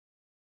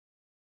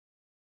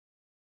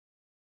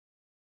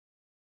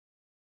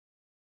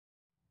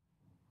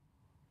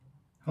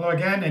Hello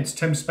again, it's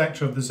Tim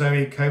Spector of the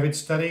ZOE COVID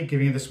Study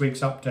giving you this week's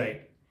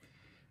update.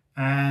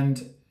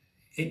 And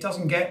it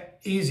doesn't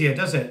get easier,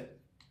 does it?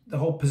 The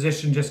whole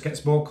position just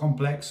gets more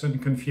complex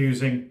and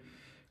confusing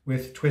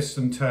with twists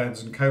and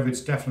turns, and COVID's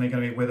definitely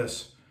going to be with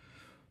us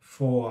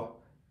for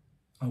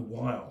a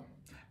while.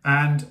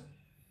 And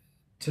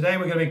today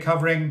we're going to be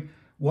covering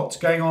what's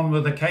going on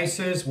with the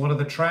cases, what are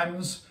the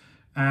trends,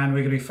 and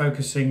we're going to be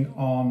focusing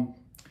on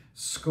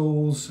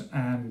schools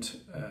and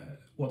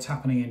what's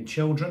happening in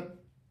children.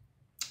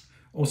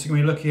 Also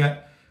going to be looking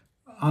at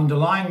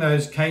underlying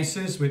those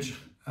cases, which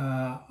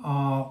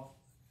are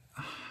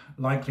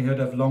likelihood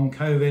of long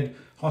COVID,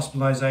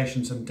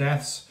 hospitalisations and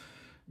deaths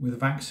with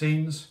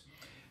vaccines.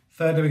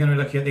 Thirdly, we're going to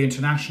be looking at the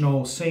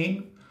international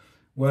scene,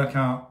 work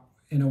out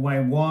in a way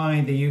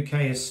why the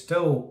UK is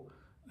still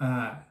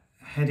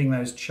heading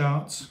those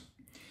charts.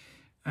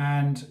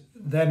 And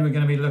then we're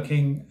going to be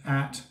looking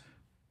at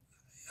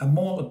a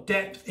more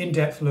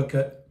in-depth look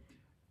at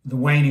the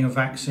waning of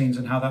vaccines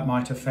and how that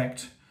might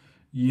affect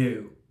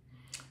you.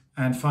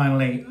 And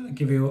finally, I'll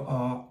give you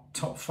our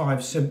top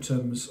 5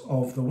 symptoms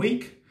of the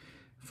week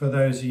for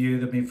those of you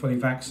that have been fully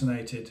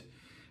vaccinated,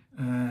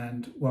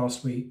 and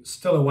whilst we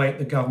still await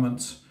the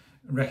government's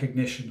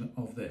recognition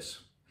of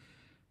this.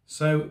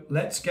 So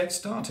let's get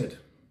started.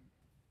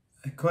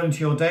 According to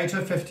your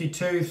data,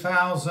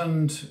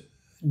 52,000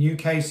 new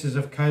cases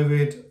of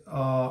COVID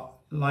are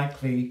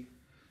likely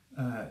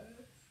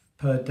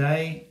per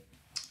day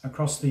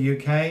across the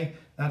UK.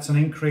 That's an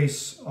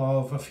increase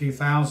of a few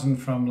thousand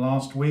from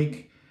last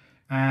week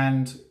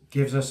and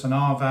gives us an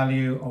R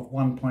value of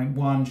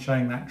 1.1,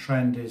 showing that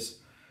trend is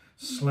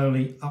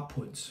slowly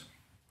upwards.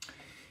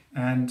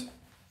 And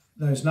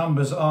those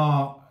numbers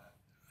are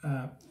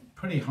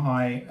pretty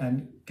high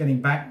and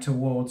getting back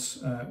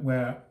towards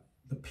where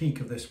the peak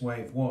of this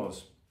wave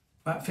was.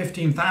 About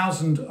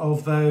 15,000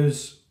 of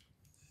those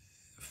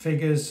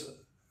figures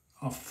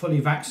are fully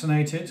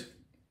vaccinated,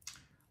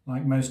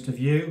 like most of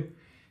you,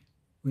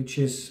 which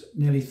is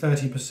nearly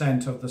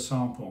 30% of the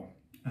sample,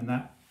 and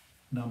that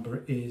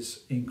number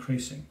is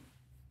increasing.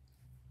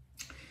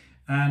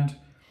 And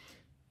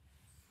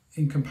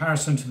in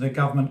comparison to the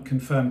government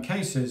confirmed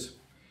cases,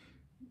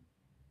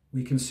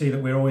 we can see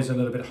that we're always a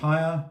little bit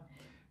higher,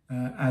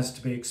 as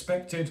to be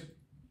expected,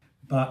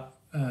 but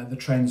the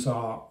trends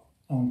are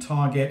on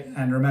target.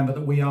 And remember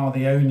that we are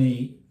the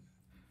only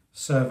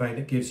survey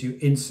that gives you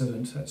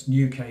incident, that's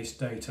new case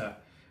data,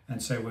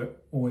 and so we're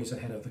always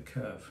ahead of the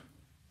curve.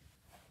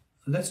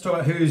 Let's talk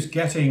about who's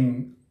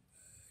getting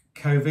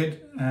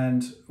COVID,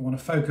 and I want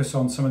to focus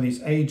on some of these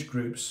age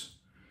groups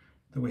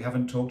that we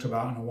haven't talked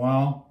about in a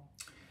while,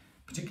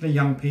 particularly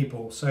young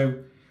people.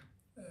 So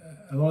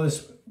a lot of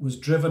this was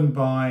driven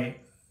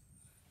by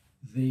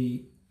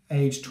the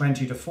age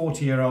 20 to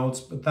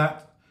 40-year-olds, but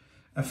that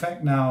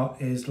effect now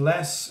is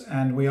less,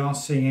 and we are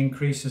seeing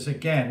increases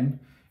again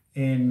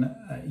in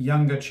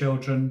younger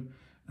children,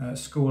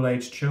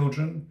 school-aged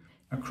children.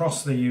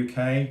 Across the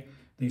UK,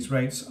 these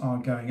rates are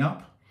going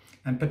up.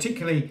 And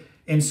particularly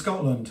in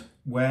Scotland,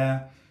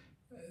 where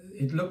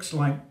it looks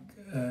like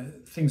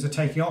things are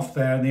taking off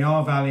there, and the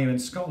R value in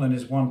Scotland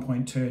is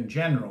 1.2 in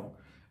general,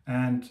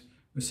 and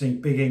we're seeing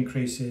big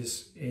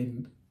increases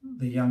in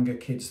the younger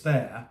kids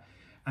there,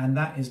 and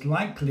that is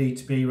likely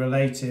to be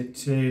related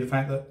to the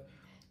fact that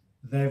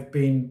they've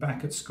been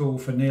back at school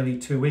for nearly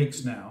 2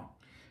 weeks now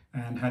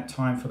and had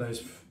time for those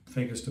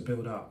figures to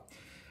build up.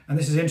 And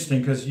this is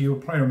interesting because you'll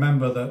probably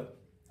remember that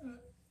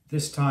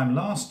this time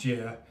last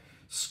year,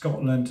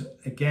 Scotland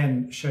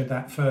again showed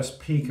that first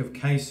peak of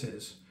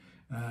cases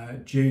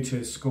due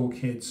to school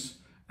kids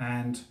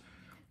and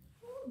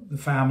the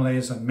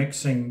families and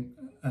mixing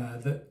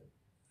that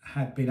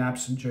had been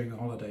absent during the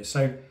holidays.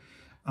 So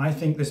I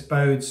think this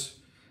bodes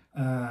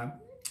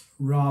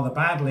rather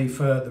badly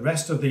for the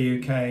rest of the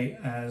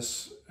UK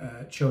as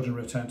children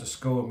return to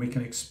school, and we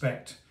can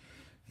expect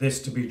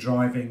this to be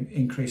driving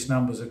increased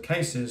numbers of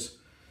cases,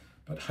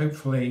 but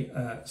hopefully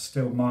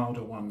still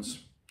milder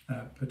ones.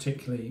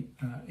 Particularly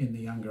in the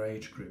younger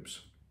age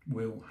groups.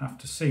 We'll have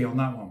to see on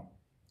that one.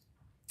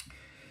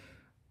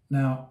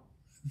 Now,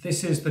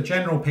 this is the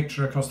general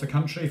picture across the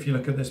country. If you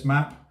look at this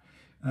map,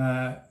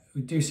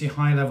 we do see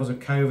high levels of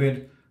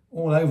COVID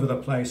all over the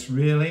place,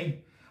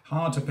 really.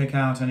 Hard to pick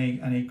out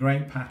any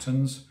great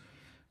patterns,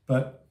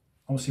 but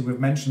obviously we've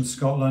mentioned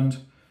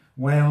Scotland,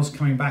 Wales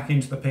coming back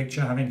into the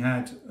picture, having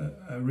had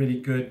a really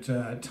good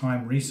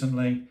time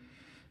recently.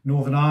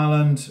 Northern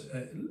Ireland,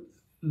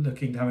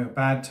 looking to have a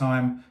bad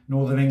time,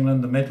 Northern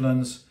England, the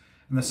Midlands,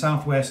 and the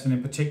Southwest, and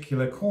in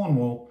particular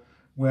Cornwall,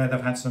 where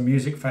they've had some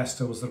music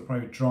festivals that are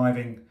probably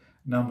driving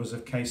numbers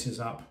of cases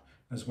up,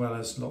 as well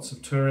as lots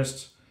of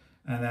tourists,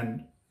 and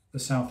then the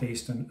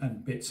Southeast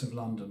and bits of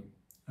London,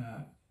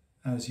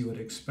 as you would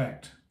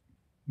expect.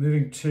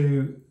 Moving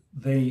to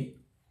the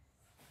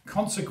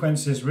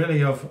consequences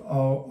really of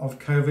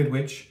COVID,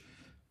 which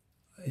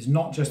is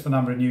not just the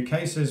number of new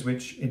cases,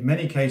 which in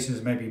many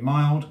cases may be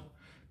mild,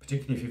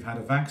 particularly if you've had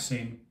a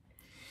vaccine,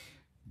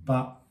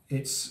 but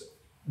it's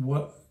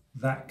what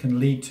that can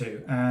lead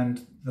to.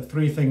 And the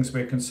 3 things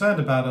we're concerned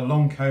about are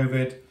long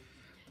COVID,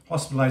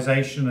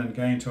 hospitalisation and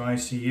going to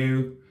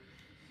ICU,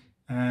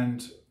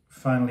 and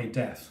finally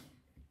death.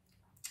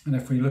 And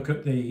if we look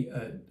at the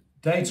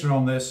data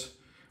on this,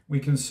 we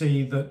can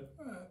see that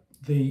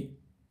the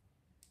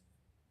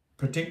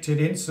predicted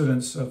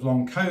incidence of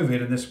long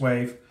COVID in this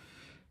wave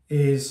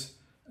is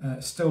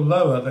still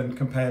lower than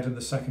compared to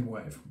the second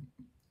wave.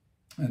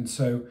 And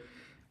so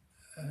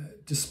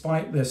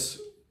despite this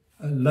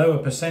lower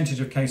percentage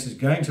of cases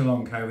going to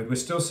long COVID, we're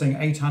still seeing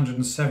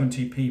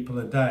 870 people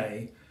a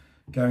day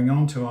going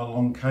onto our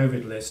long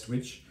COVID list,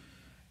 which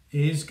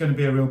is going to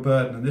be a real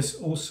burden. And this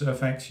also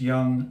affects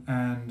young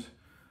and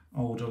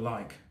old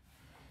alike.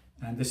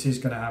 And this is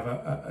going to have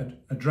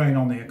a drain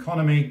on the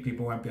economy.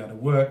 People won't be able to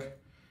work,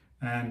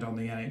 and on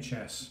the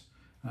NHS.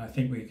 I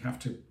think we have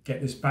to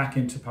get this back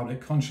into public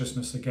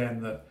consciousness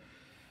again, that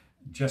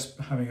just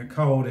having a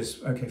cold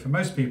is okay for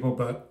most people,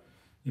 but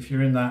if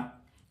you're in that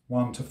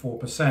 1 to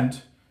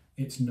 4%,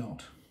 it's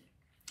not.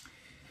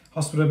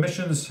 Hospital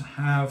admissions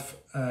have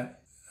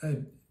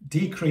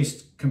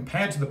decreased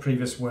compared to the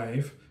previous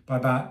wave by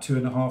about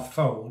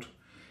 2.5-fold,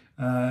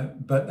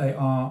 but they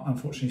are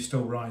unfortunately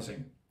still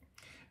rising.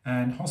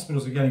 And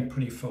hospitals are getting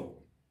pretty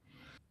full.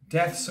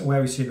 Deaths are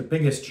where we see the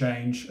biggest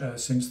change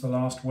since the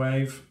last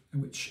wave,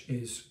 which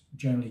is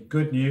generally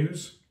good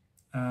news.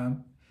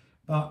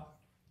 But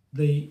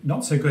the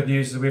not so good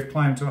news is that we've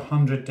climbed to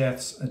 100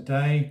 deaths a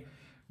day,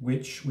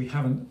 which we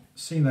haven't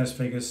seen those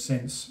figures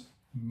since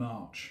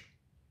March.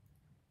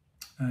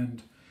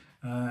 And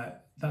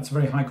that's a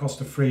very high cost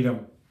of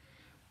freedom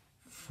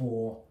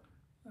for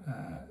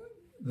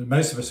that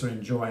most of us are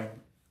enjoying,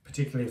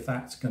 particularly if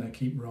that's going to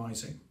keep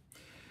rising.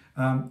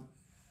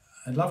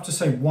 I'd love to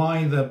say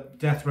why the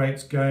death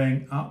rate's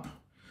going up.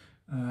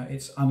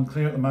 It's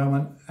unclear at the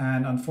moment,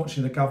 and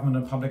unfortunately the government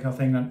and Public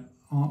Health England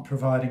aren't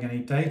providing any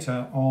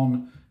data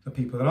on the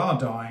people that are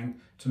dying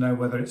to know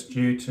whether it's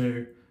due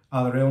to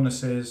other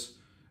illnesses,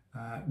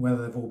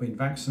 whether they've all been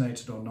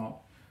vaccinated or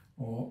not,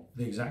 or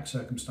the exact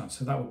circumstance.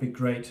 So that would be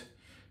great.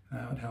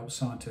 It would help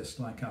scientists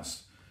like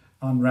us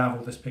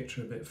unravel this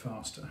picture a bit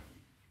faster.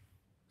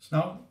 So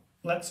now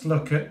let's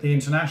look at the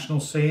international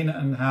scene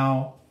and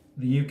how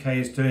the UK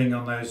is doing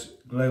on those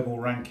global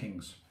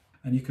rankings.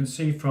 And you can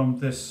see from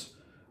this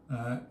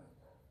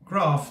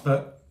graph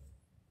that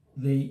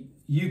the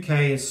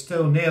UK is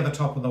still near the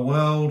top of the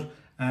world,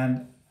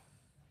 and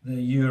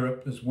the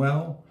Europe as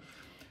well.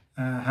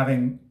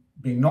 Having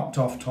been knocked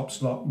off top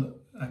slot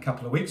a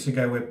couple of weeks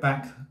ago, we're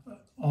back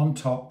on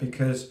top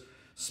because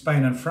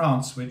Spain and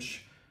France,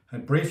 which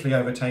had briefly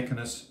overtaken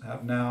us,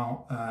 have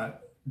now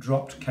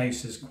dropped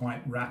cases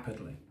quite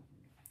rapidly.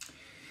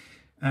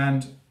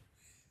 And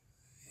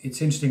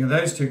it's interesting, in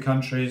those two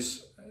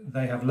countries,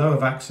 they have lower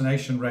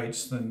vaccination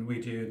rates than we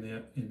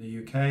do in the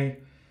UK,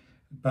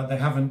 but they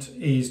haven't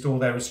eased all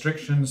their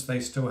restrictions.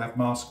 They still have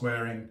mask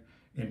wearing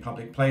in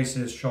public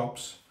places,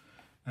 shops,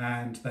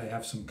 and they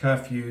have some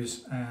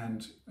curfews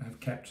and have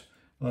kept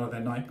a lot of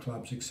their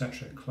nightclubs,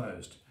 etc.,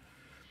 closed.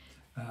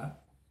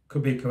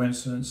 Could be a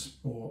coincidence,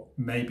 or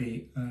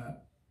maybe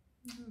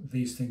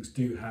these things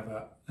do have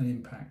an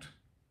impact.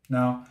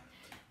 Now,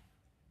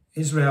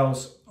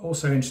 Israel's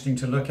also interesting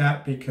to look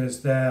at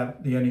because they're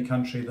the only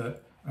country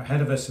that are ahead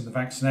of us in the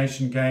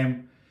vaccination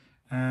game,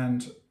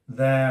 and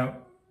there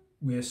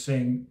we're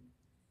seeing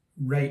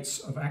rates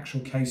of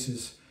actual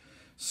cases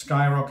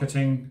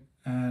skyrocketing,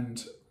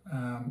 and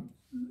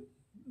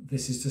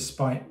this is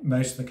despite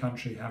most of the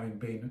country having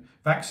been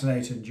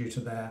vaccinated due to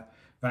their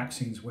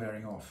vaccines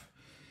wearing off.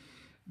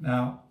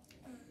 Now,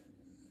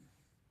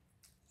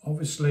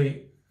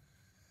 obviously,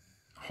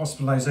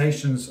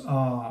 hospitalisations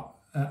are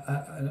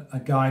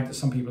a guide that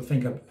some people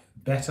think are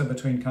better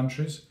between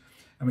countries,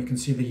 and we can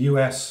see the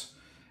US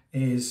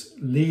is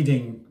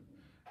leading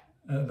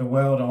the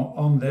world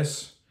on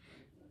this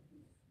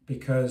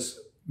because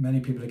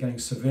many people are getting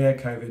severe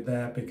COVID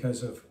there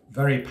because of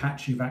very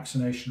patchy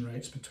vaccination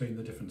rates between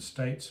the different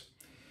states.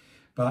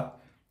 But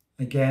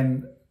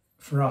again,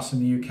 for us in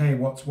the UK,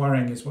 what's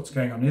worrying is what's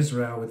going on in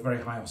Israel with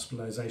very high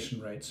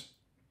hospitalisation rates.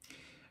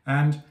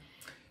 And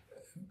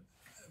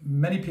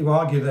many people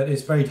argue that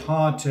it's very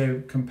hard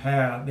to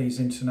compare these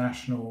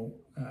international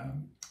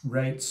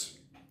rates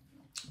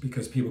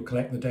because people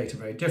collect the data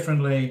very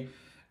differently,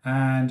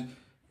 and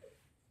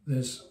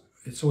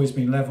it's always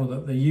been leveled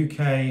that the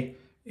UK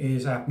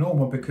is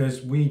abnormal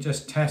because we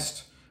just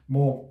test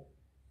more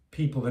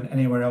people than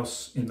anywhere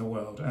else in the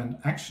world, and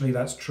actually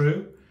that's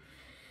true.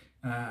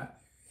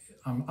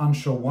 I'm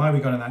unsure why we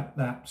got in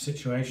that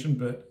situation,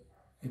 but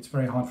it's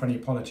very hard for any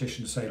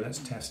politician to say let's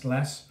test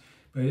less,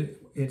 but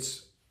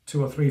it's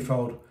 2 or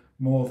 3-fold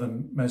more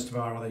than most of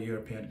our other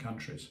European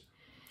countries.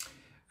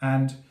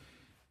 And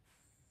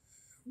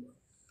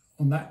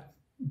on that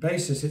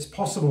basis, it's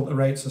possible the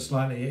rates are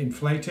slightly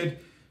inflated,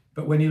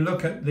 but when you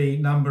look at the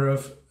number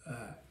of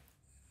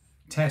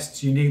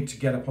tests you need to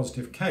get a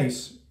positive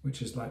case,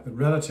 which is like the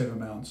relative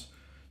amounts,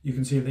 you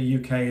can see the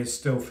UK is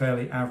still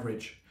fairly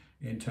average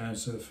in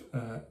terms of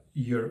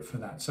Europe for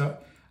that. So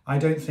I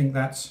don't think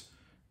that's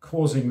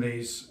causing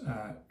these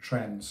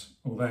trends,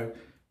 although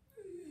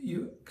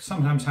you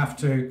sometimes have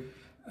to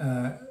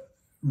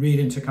read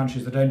into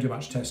countries that don't do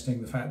much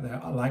testing the fact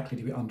they're likely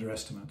to be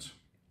underestimates.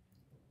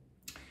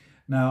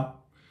 Now,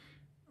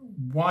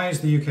 why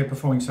is the UK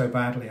performing so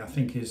badly, I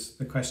think, is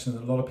the question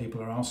that a lot of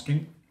people are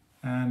asking.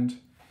 And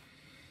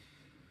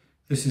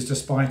this is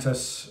despite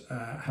us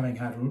having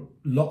had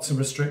lots of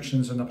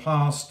restrictions in the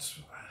past,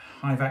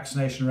 high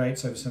vaccination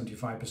rates, over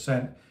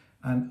 75%.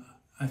 And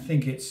I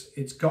think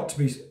it's got to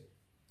be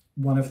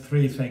one of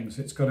three things.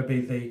 It's got to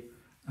be the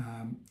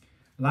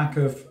lack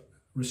of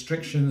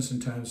restrictions in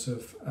terms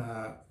of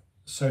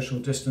social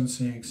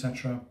distancing,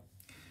 etc.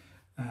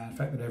 The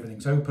fact that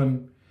everything's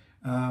open.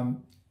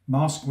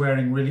 Mask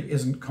wearing really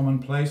isn't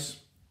commonplace.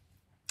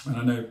 And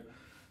I know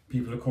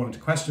people are calling to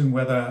question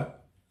whether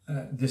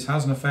this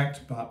has an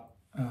effect, but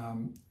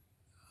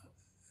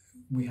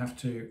we have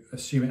to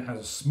assume it has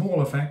a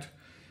small effect,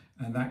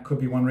 and that could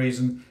be one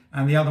reason.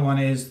 And the other one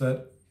is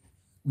that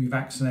we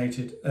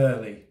vaccinated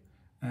early,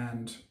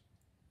 and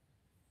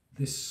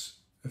this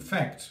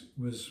effect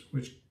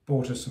which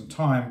bought us some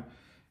time,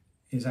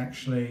 is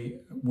actually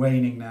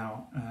waning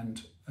now,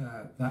 and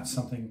that's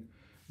something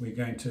we're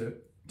going to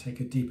take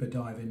a deeper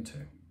dive into.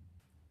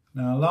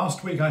 Now,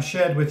 last week I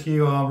shared with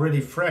you our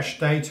really fresh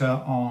data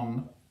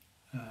on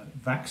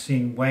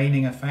vaccine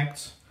waning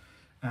effects,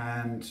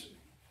 and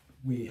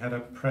we had a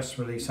press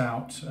release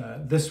out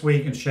this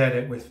week and shared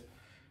it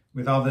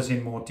with others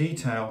in more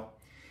detail,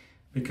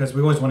 because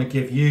we always want to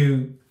give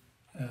you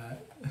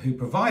who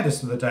provide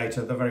us with the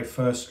data the very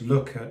first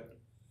look at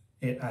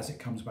it as it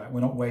comes back.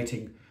 We're not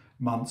waiting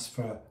months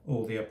for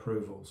all the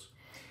approvals.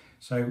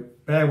 So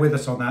bear with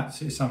us on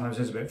that. It sometimes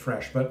is a bit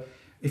fresh, but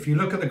if you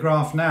look at the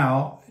graph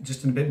now,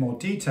 just in a bit more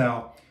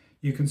detail,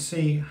 you can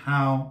see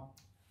how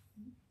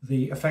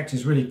the effect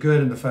is really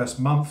good in the first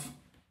month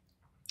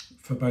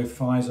for both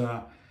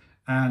Pfizer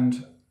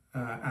and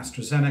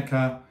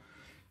AstraZeneca,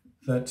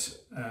 that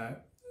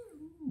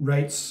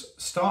rates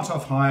start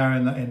off higher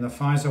in the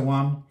Pfizer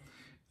one,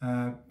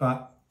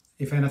 but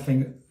if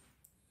anything,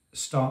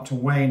 start to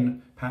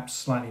wane perhaps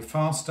slightly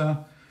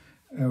faster,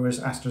 whereas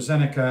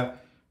AstraZeneca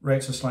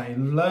rates are slightly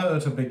lower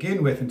to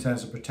begin with in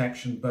terms of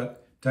protection,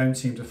 but don't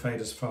seem to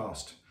fade as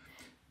fast.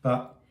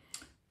 But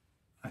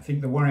I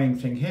think the worrying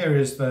thing here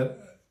is that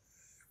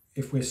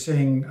if we're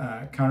seeing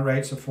current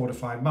rates of 4 to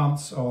 5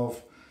 months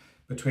of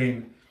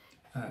between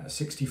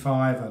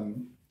 65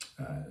 and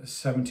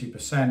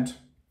 70%,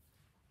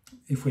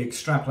 if we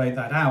extrapolate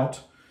that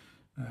out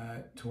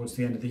towards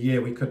the end of the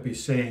year, we could be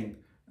seeing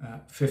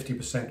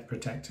 50%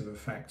 protective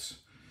effects.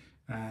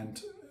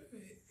 And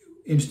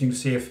interesting to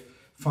see if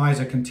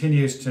Pfizer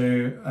continues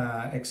to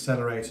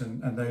accelerate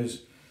and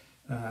those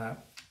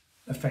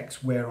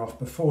effects wear off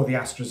before the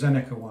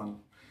AstraZeneca one.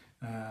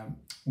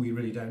 We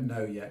really don't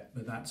know yet,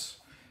 but that's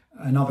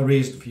another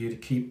reason for you to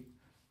keep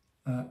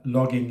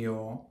logging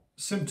your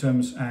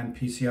symptoms and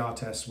PCR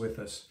tests with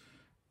us,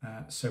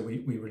 so we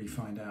really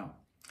find out.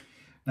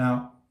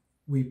 Now,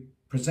 we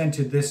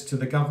presented this to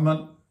the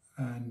government,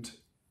 and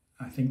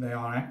I think they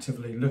are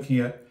actively looking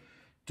at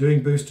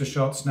doing booster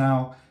shots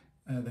now.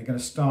 They're going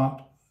to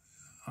start,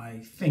 I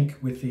think,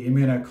 with the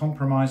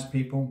immunocompromised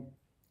people,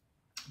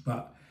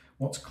 but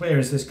what's clear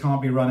is this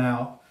can't be run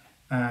out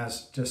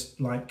as just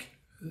like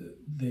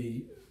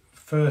the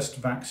first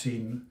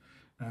vaccine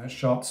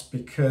shots,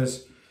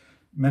 because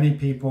many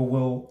people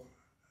will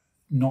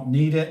not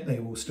need it. They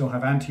will still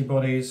have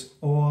antibodies,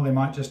 or they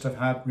might just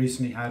have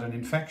recently had an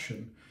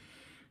infection,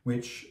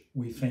 which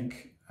we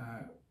think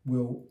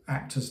will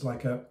act as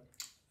like a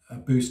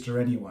booster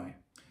anyway.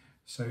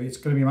 So it's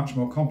going to be much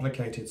more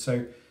complicated.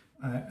 So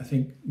I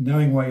think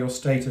knowing what your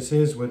status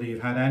is, whether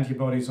you've had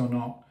antibodies or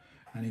not,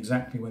 and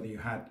exactly whether you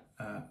had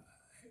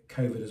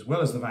COVID as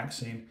well as the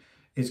vaccine,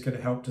 is going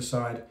to help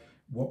decide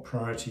what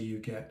priority you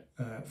get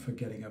for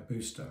getting a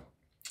booster.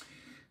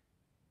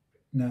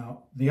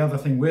 Now, the other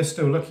thing we're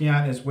still looking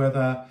at is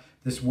whether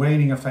this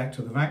waning effect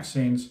of the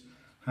vaccines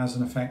has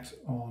an effect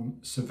on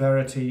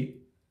severity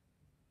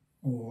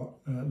or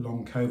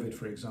long COVID,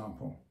 for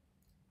example.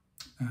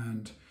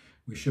 And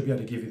we should be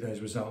able to give you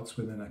those results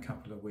within a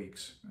couple of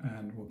weeks,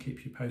 and we'll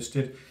keep you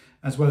posted,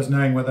 as well as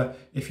knowing whether,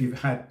 if you've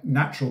had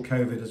natural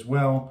COVID as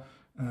well,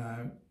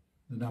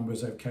 the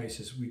numbers of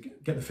cases, we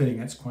get the feeling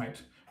it's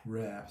quite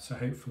rare. So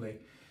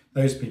hopefully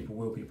those people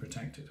will be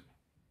protected.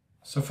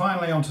 So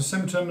finally, on to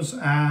symptoms,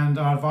 and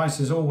our advice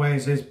as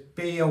always is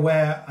be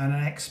aware and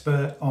an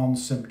expert on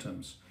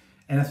symptoms.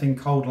 Anything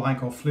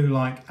cold-like or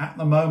flu-like at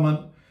the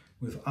moment,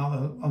 with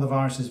other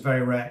viruses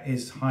very rare,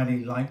 is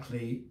highly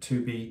likely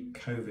to be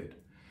COVID.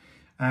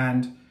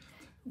 And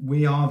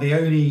we are the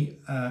only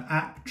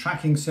app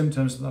tracking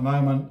symptoms at the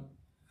moment,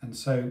 and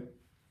so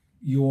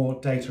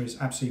your data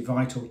is absolutely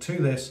vital to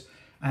this.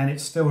 And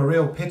it's still a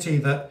real pity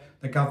that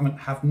the government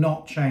have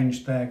not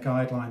changed their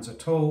guidelines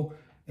at all,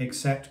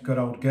 except good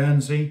old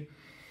Guernsey.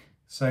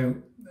 So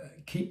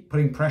keep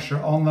putting pressure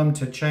on them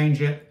to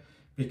change it,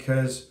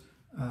 because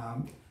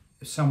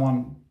if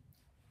someone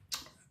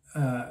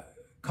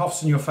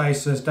coughs in your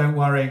face, says, don't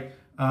worry,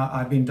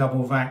 I've been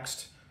double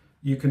vaxxed,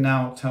 you can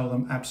now tell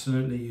them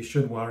absolutely you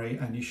should worry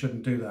and you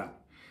shouldn't do that,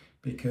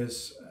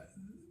 because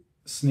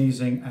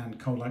sneezing and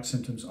cold-like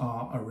symptoms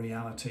are a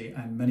reality,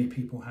 and many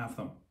people have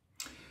them.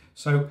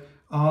 So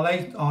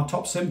our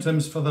top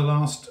symptoms for the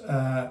last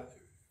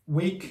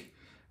week,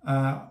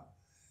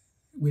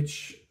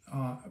 which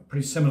are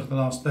pretty similar to the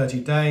last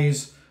 30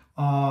 days,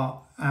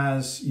 are,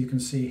 as you can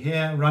see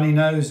here, runny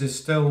nose is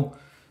still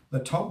the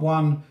top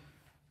one,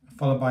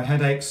 followed by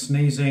headaches,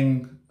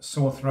 sneezing,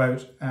 sore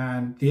throat,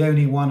 and the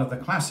only one of the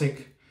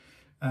classic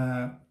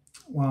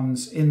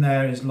ones in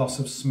there is loss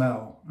of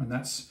smell, and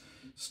that's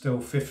still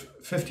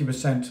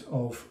 50%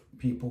 of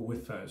people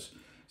with those.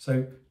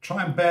 So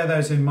try and bear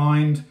those in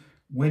mind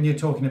when you're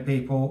talking to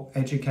people,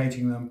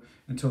 educating them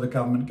until the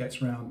government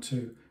gets around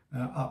to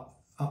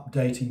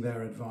updating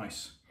their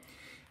advice.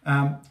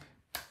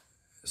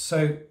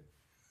 So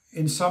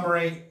in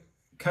summary,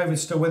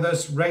 COVID's still with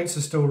us, rates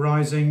are still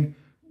rising.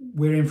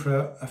 We're in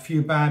for a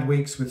few bad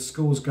weeks with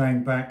schools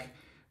going back,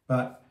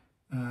 but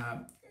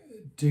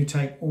do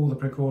take all the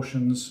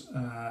precautions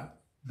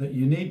that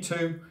you need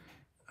to.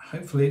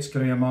 Hopefully it's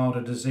going to be a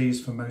milder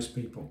disease for most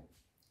people.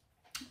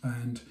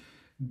 And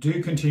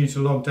do continue to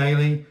log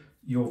daily.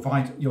 Your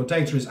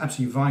data is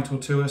absolutely vital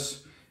to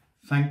us.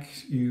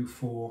 Thank you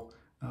for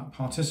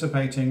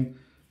participating.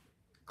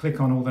 Click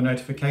on all the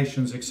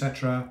notifications,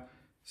 etc.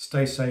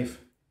 Stay safe,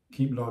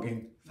 keep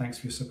logging. Thanks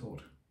for your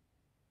support.